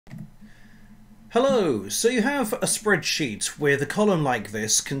Hello, so you have a spreadsheet with a column like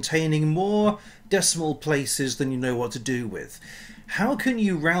this containing more decimal places than you know what to do with. How can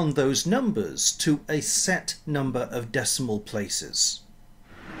you round those numbers to a set number of decimal places?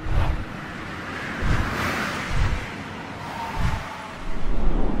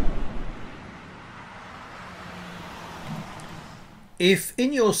 If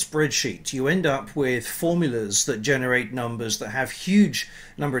in your spreadsheet you end up with formulas that generate numbers that have huge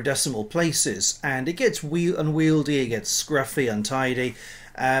number of decimal places and it gets unwieldy, it gets scruffy, untidy,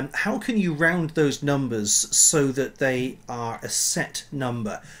 how can you round those numbers so that they are a set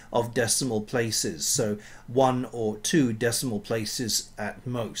number of decimal places, so 1 or 2 decimal places at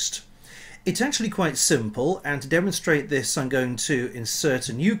most? It's actually quite simple, and to demonstrate this I'm going to insert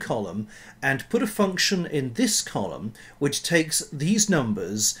a new column and put a function in this column which takes these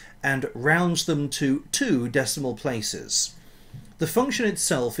numbers and rounds them to 2 decimal places. The function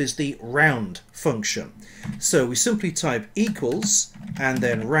itself is the round function. So we simply type equals and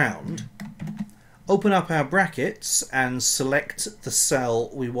then round, open up our brackets and select the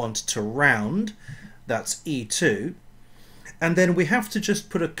cell we want to round, that's E2. And then we have to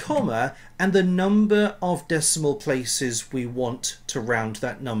just put a comma and the number of decimal places we want to round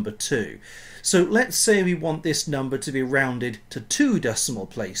that number to. So let's say we want this number to be rounded to 2 decimal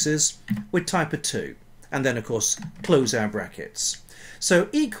places. We'd type a 2 and then of course close our brackets. So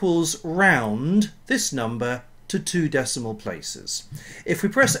equals round this number to 2 decimal places. If we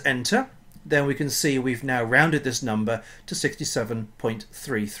press enter, then we can see we've now rounded this number to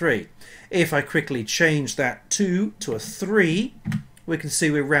 67.33. If I quickly change that 2 to a 3, we can see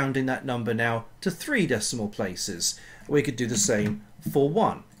we're rounding that number now to 3 decimal places. We could do the same for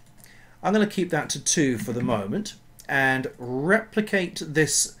 1. I'm going to keep that to 2 for the moment and replicate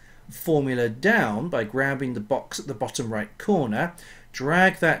this formula down by grabbing the box at the bottom right corner,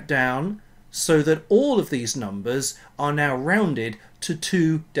 drag that down so that all of these numbers are now rounded to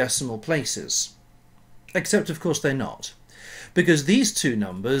 2 decimal places. Except of course they're not, because these 2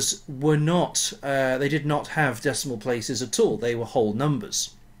 numbers were not, they did not have decimal places at all, they were whole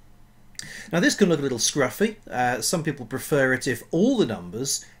numbers. Now this can look a little scruffy. Some people prefer it if all the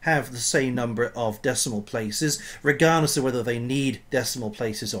numbers have the same number of decimal places, regardless of whether they need decimal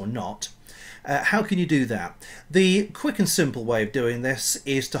places or not. How can you do that? The quick and simple way of doing this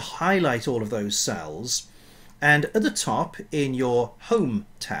is to highlight all of those cells, and at the top in your Home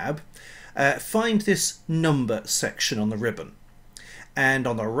tab, find this Number section on the ribbon. And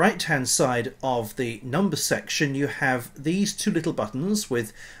on the right hand side of the Number section you have these 2 little buttons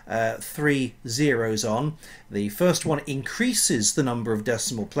with 3 zeros on. The first one increases the number of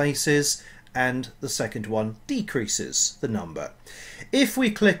decimal places and the second one decreases the number. If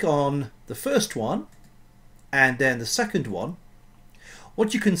we click on the first one and then the second one,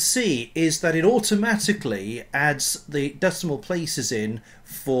 what you can see is that it automatically adds the decimal places in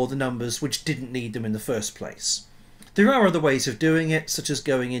for the numbers which didn't need them in the first place. There are other ways of doing it, such as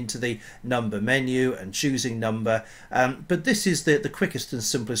going into the number menu and choosing number, but this is the quickest and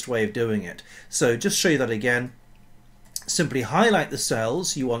simplest way of doing it. So just show you that again. Simply highlight the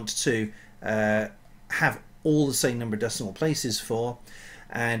cells you want to have all the same number of decimal places for,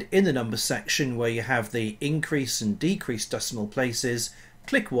 and in the number section where you have the increase and decrease decimal places,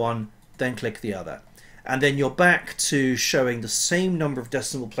 click one, then click the other. And then you're back to showing the same number of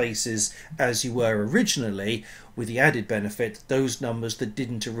decimal places as you were originally, with the added benefit those numbers that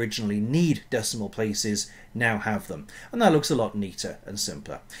didn't originally need decimal places now have them. And that looks a lot neater and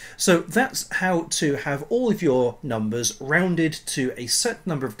simpler. So that's how to have all of your numbers rounded to a set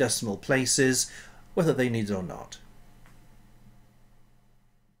number of decimal places, whether they need it or not.